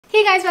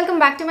Hey guys, welcome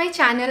back to my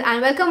channel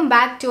and welcome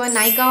back to a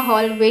Nykaa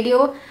haul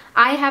video.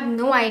 I have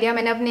no idea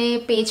मैंने अपने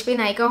page पे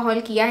Nykaa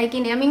haul किया है कि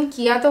नहीं. I mean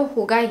किया तो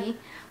होगा ही,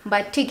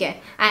 but ठीक है.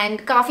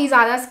 And काफ़ी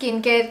ज़्यादा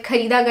स्किन केयर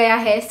खरीदा गया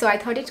है, so I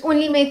thought it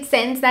only made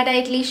sense that I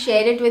at least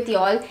share it with you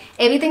all.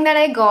 Everything that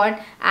I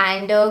got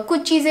and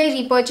कुछ चीज़ें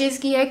repurchase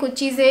की है, कुछ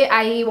चीज़ें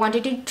I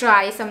wanted to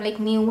try some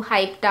like new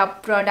hyped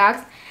up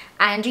products.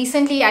 And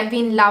recently I've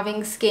been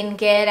loving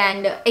skincare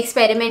and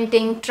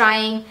experimenting,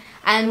 trying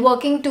and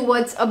working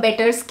towards a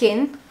better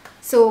skin.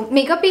 So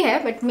makeup ही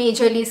है but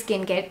majorly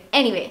skincare.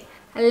 Anyway,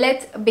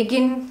 let's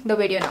begin the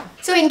video now.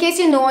 So in case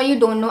you know or you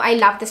don't know, I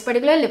love this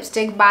particular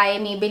lipstick by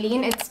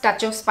Maybelline. It's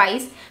Touch of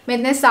Spice. मैं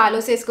इतने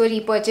सालों से इसको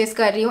repurchase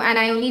कर रही हूँ and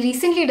I only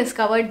recently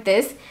discovered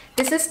this.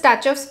 This is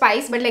Touch of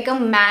Spice but like a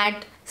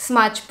matte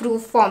smudge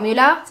proof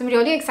formula. So I'm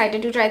really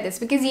excited to try this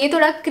because ये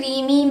थोड़ा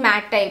creamy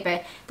matte type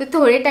है, तो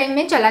थोड़े time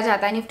में चला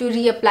जाता है and you have to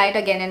reapply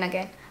it again and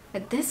again.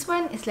 But this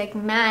one is like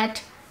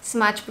matte,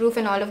 smudge proof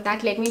and all of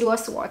that. Let me do a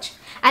swatch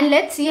and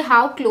let's see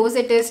how close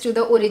it is to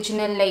the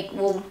original, like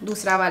वो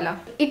दूसरा वाला.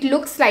 It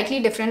looks slightly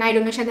different. I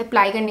don't know, शायद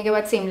apply करने के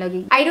बाद same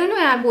लगेगी. I don't know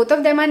यार, both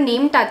of them are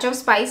named Touch of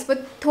Spice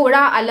but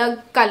थोड़ा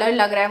अलग color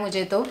लग रहा है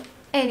मुझे तो.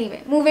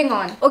 Anyway, moving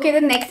on. Okay, the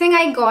next thing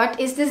I got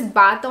is this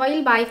bath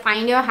oil by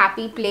Find Your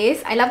Happy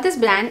Place. I love this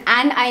brand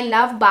and I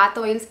love bath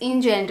oils in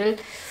general.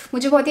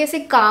 मुझे बहुत ही ऐसे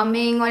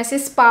calming और ऐसे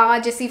spa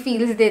जैसी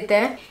feels देते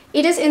हैं.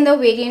 It is in the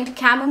variant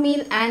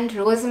chamomile and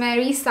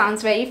rosemary.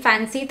 Sounds very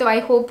fancy, तो I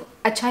hope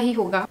अच्छा ही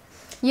होगा.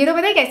 ये तो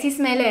पता है कैसी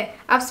स्मेल है,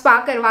 आप स्पा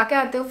करवा के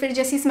आते हो फिर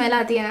जैसी स्मेल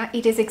आती है ना,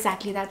 it is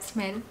exactly that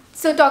smell.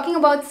 So talking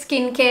about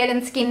skin care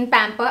and skin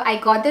pamper, I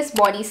got this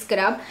body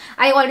scrub.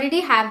 I already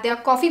have their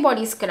coffee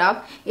body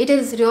scrub. It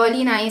is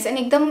really nice and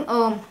एकदम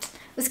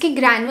उसके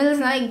granules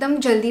ना एकदम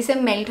जल्दी से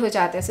melt हो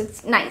जाते हैं, so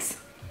it's nice.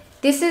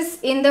 This is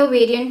in the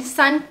variant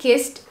sun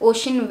kissed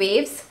ocean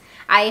waves.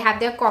 I have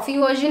their coffee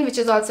version which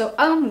is also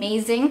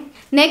amazing.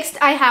 Next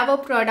I have a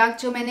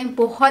product जो मैंने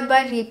बहुत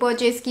बार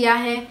repurchase किया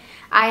है.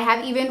 I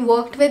have even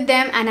worked with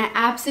them and I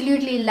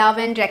absolutely love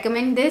and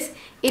recommend this.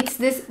 It's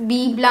this Be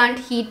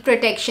Blunt Heat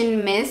Protection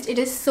Mist. It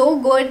is so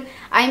good.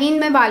 I mean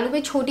मैं बालों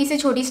पे छोटी से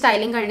छोटी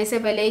styling करने से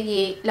पहले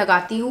ये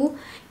लगाती हूँ.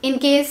 In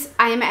case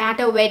I am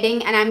at a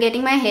wedding and I'm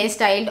getting my hair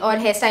styled और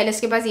hair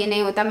stylist के पास ये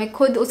नहीं होता, मैं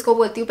खुद उसको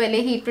बोलती हूँ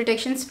पहले heat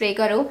protection spray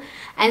करो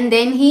and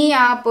then ही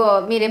आप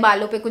मेरे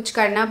बालों पे कुछ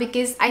करना,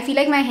 because I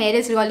feel like my hair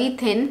is really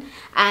thin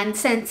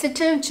and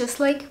sensitive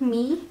just like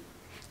me.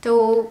 तो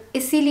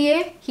इसीलिए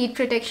heat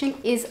protection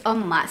is a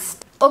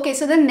must. Okay,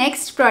 so the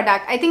next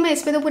product, I think मैं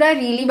इस पे तो पूरा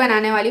reel ही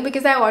बनाने वाली हूँ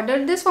because I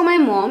ordered this for my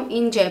mom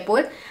in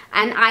Jaipur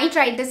and I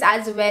tried this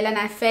as well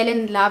and I fell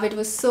in love. It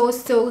was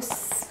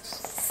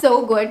so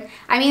good.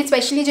 I mean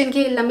especially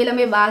जिनके लंबे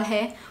लंबे बाल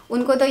हैं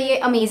उनको तो ये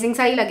amazing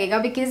सा ही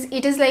लगेगा because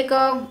it is like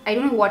a, I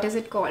don't know what is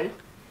it called.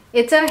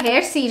 It's a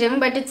hair serum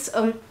but it's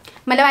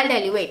मतलब I'll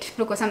tell you, wait,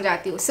 रुको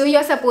समझाती हूँ. So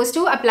you're supposed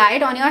to apply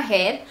it on your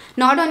hair,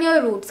 not on your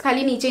roots,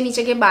 खाली नीचे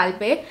नीचे के बाल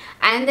पे,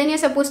 and then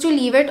you're supposed to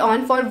leave it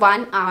on for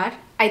 1 hour,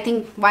 I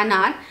think 1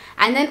 hour,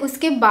 and then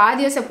उसके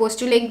बाद you're supposed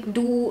to like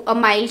do a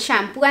mild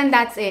shampoo and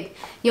that's it.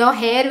 Your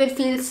hair will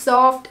feel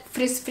soft,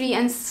 frizz-free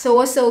and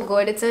so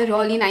good. It's a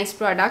really nice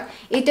product.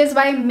 It is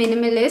by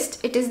Minimalist.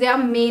 It is their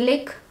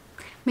Malik.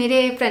 मेरे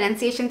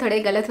pronunciation थोड़े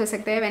गलत हो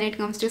सकते हैं when it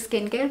comes to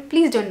skincare.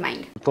 Please don't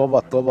mind.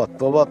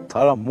 तोबा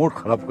थारा mood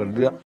खराब कर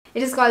दिया.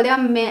 It is called their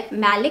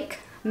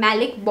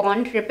Malik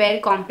Bond Repair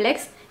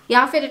Complex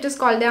या फिर it is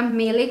called their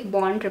Malik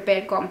Bond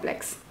Repair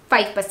Complex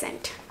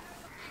 5%.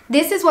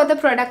 This is what the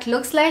product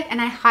looks like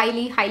and I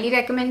highly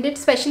recommend it,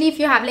 especially if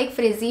you have like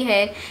frizzy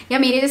hair या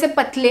मेरे जैसे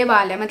पतले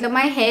बाल है. मतलब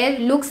my hair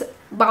looks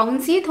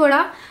bouncy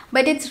थोड़ा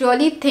but it's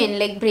really thin,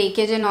 like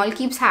breakage and all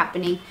keeps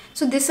happening.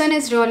 So this one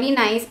is really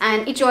nice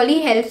and it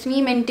really helps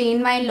me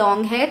maintain my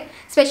long hair,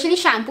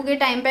 especially shampoo के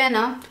time पे है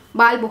ना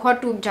बाल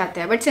बहुत टूट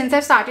जाते हैं, but since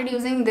I've started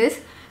using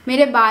this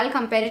मेरे बाल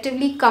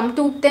comparatively कम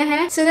टूटते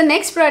हैं. So the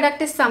next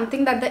product is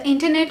something that the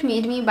internet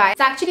made me buy.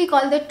 It's actually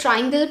called the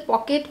Triangle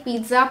Pocket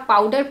Pizza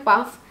Powder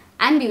Puff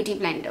and Beauty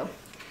Blender.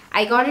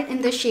 I got it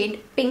in the shade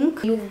pink.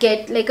 You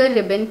get like a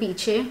ribbon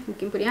पीछे. You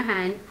can put your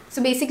hand.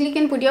 So basically you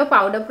can put your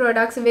powder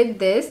products with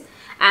this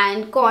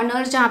and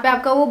corners जहाँ पे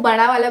आपका वो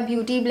बड़ा वाला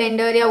beauty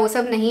blender या वो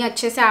सब नहीं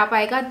अच्छे से आ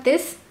पाएगा,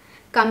 this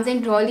comes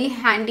in really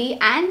handy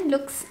and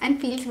looks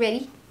and feels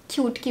very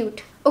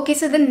cute. Okay,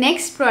 so the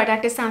next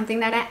product is something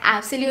that I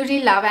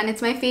absolutely love and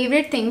it's my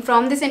favorite thing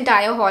from this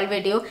entire haul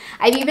video.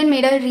 I've even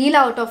made a reel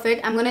out of it.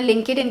 I'm gonna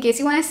link it in case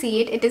you want to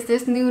see it. It is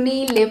this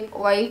Nuni lip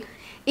oil.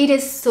 It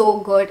is so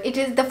good. It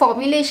is the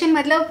formulation,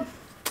 मतलब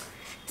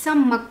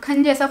some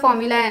मक्खन जैसा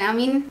formula है ना. I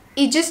mean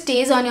it just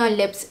stays on your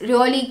lips,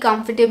 really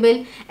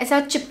comfortable. ऐसा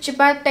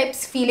चिपचिपा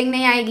types feeling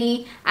नहीं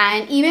आएगी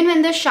and even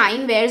when the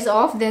shine wears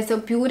off, there's a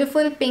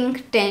beautiful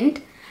pink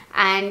tint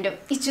and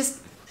it's just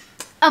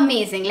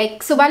amazing.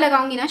 Like सुबह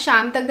लगाऊंगी ना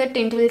शाम तक the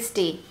tint will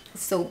stay.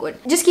 So good.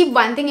 Just keep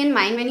one thing in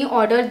mind when you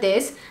order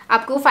this,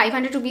 आपको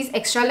 500 rupees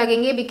extra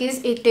लगेंगे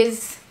because it is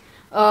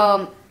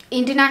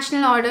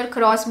international order,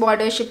 cross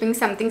border shipping,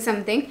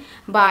 something,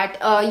 but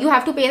you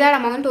have to pay that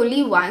amount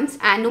only once,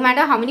 and no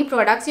matter how many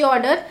products you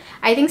order,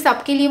 I think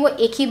सबके लिए वो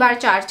एक ही बार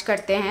charge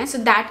करते हैं.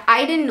 So that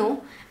I didn't know.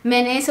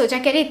 मैंने सोचा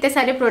कि अरे इतने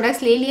सारे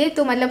प्रोडक्ट्स ले लिए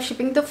तो मतलब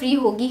शिपिंग तो फ्री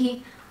होगी ही,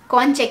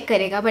 कौन चेक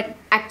करेगा, बट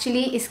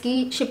एक्चुअली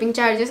इसकी शिपिंग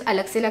चार्जेस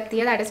अलग से लगती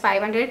है, that is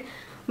 500.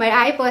 But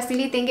I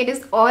personally think it is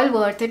all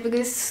worth it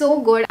because it's so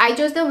good. I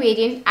chose the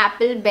variant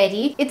Apple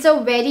Berry. It's a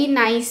very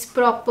nice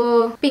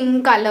proper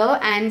pink color,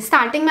 and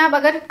starting में आप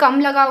अगर कम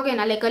लगाओगे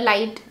ना, like a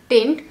light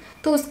tint,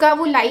 तो उसका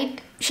वो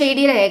light shade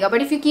ही रहेगा,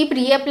 but if you keep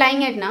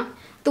reapplying it ना,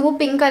 तो वो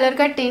pink color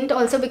का tint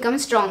also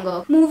becomes stronger.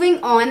 Moving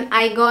on,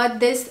 I got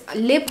this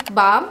lip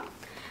balm.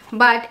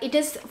 But it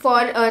is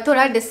for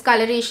थोड़ा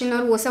डिस्कलरेशन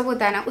और वो सब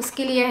होता है ना,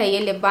 उसके लिए है ये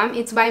lip balm.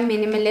 It's by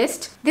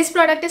minimalist. This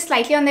product is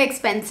slightly on the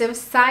expensive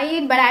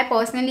side, but I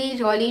personally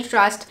really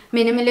trust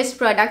minimalist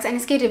products, and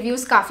इसके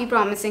रिव्यूज़ काफ़ी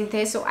प्रॉमिसिंग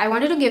थे, सो I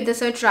wanted to give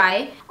this a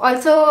try.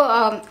 Also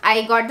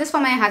I got this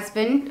for my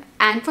husband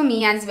and for me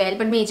as well,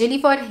 but majorly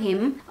for him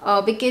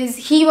because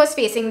he was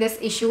facing this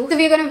issue. So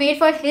we're gonna wait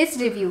for his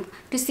review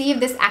to see if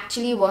this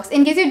actually works.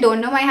 In case you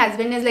don't know, my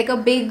husband is like a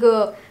big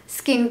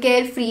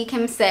skincare freak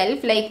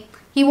himself. Like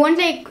he won't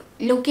like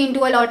look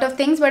into a lot of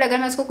things, but अगर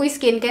मैं उसको कोई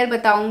skin care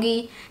बताऊंगी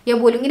या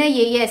बोलूँगी ना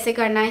ये ऐसे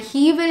करना है,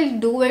 he will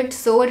do it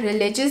so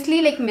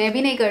religiously. like मैं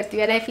भी नहीं करती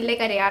हूँ, and I feel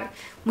like अरे यार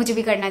मुझे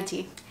भी करना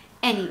चाहिए.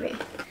 Anyway,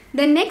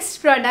 the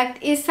next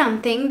product is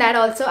something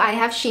that also I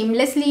have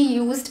shamelessly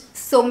used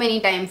so many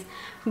times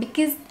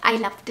because I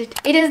loved it.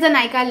 It is the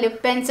Nykaa lip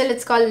pencil.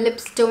 It's called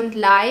Lips Don't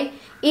Lie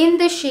in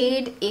the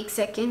shade, एक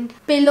second,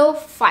 Pillow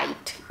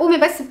Fight. Oh,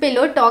 मेरे पास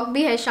Pillow Talk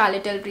भी है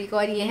Charlotte Tilbury का,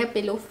 और ये है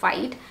Pillow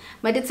Fight.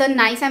 But it's a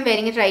nice, I'm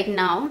wearing it right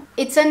now.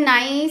 It's a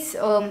nice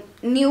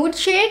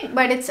nude shade,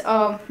 but it's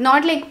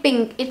not like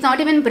pink. It's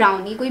not even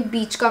brown. ये कोई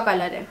बीच का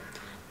कलर है,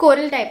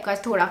 कोरल टाइप का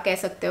थोड़ा कह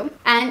सकते हो.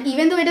 And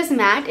even though it is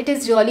mat, it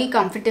is really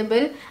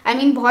comfortable. I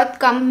mean बहुत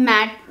कम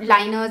मैट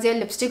लाइनर्स या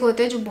लिपस्टिक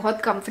होते हैं जो बहुत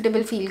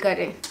कंफर्टेबल फील कर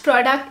रहे हैं.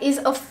 Product is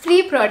a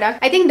free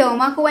product. I think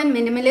Dermaco and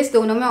minimalist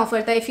दोनों में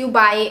ऑफर था. If you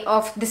bye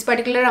of this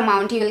particular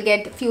amount you will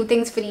get few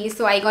things free.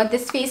 So I got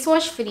this face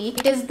wash free.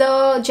 It is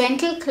the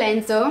gentle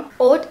cleanser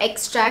oat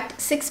extract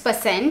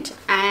 6%,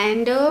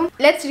 and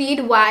let's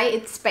read why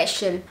it's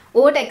special.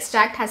 Oat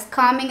extract has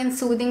calming and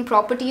soothing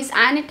properties,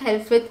 and it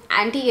helps with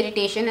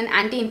anti-irritation and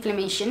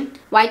anti-inflammation.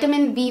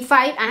 Vitamin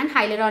B5 and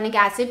hyaluronic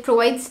acid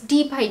provides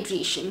deep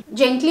hydration.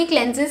 Gently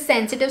cleanses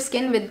sensitive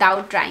skin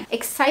without drying.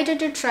 Excited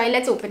to try.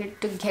 Let's open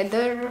it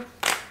together.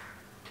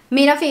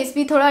 मेरा face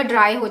भी थोड़ा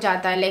dry हो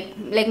जाता है,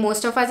 like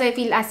most of us I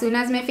feel as soon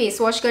as मैं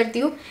face wash करती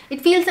हूँ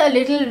it feels a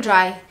little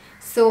dry.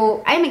 So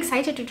I am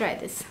excited to try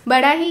this.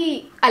 बड़ा ही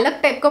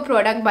अलग टाइप का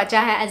प्रोडक्ट बचा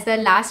है as the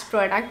last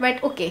product,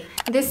 but okay.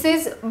 This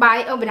is by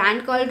a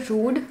brand called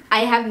Rude. I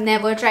have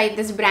never tried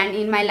this brand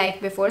in my life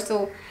before, so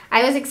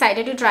I was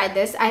excited to try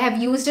this. I have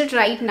used it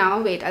right now.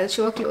 Wait, I'll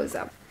show a close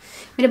up.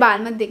 मेरे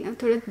बाल मत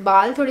देखना,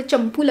 बाल थोड़े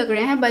चंपू लग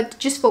रहे हैं, but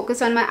just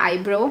focus on my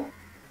eyebrow.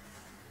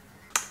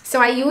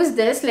 So I use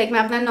this, like मैं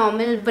अपना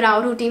normal brow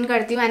routine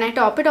करती हूँ, and I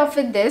top it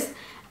off with this.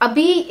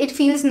 अभी it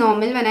feels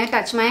normal when I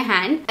touch my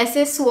hand.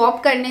 ऐसे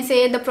swap करने से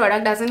the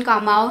product doesn't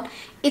come out.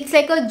 It's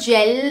like a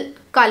gel,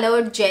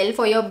 colored gel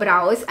for your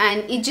brows,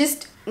 and it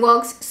just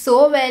works so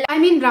well. I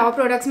mean brow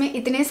products में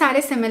इतने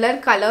सारे similar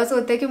colors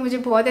होते हैं कि मुझे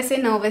बहुत ऐसे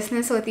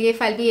nervousness होती है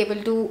if I'll be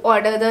able to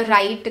order the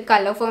right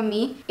color for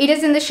me. It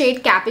is in the shade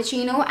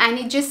Cappuccino,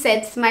 and it just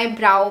sets my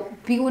brow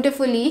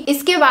beautifully.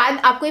 इसके बाद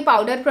आप कोई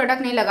powder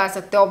product नहीं लगा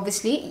सकते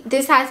obviously.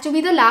 This has to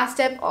be the last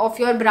step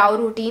of your brow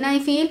routine I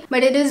feel,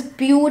 but it is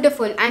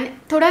beautiful. And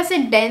थोड़ा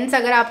से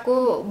dense अगर आपको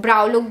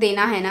brow look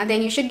देना है ना,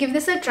 then you should give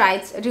this a try.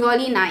 It's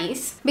really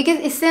nice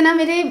because इससे ना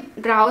मेरे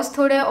brows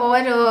थोड़े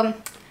और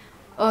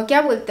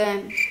क्या बोलते हैं,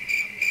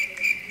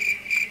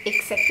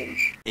 एक second,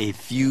 A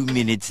few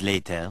minutes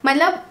later.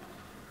 मतलब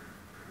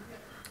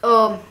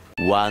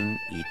One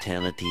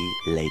eternity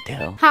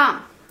later.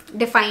 हाँ,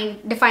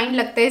 डिफाइंड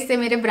लगता है इससे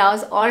मेरे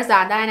ब्राउज और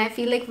ज़्यादा, and I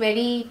feel like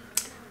very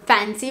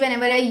fancy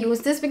whenever I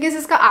use this because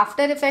इसका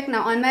after effect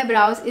now on my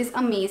brows is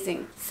amazing.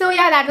 So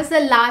yeah, that was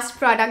the last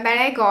product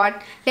that I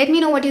got. Let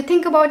me know what you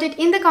think about it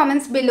in the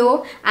comments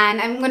below,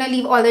 and I'm gonna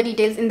leave all the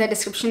details in the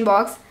description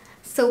box.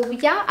 So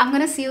yeah, I'm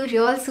gonna see you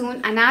real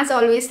soon, and as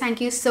always,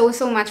 thank you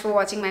so much for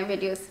watching my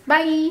videos.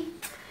 Bye.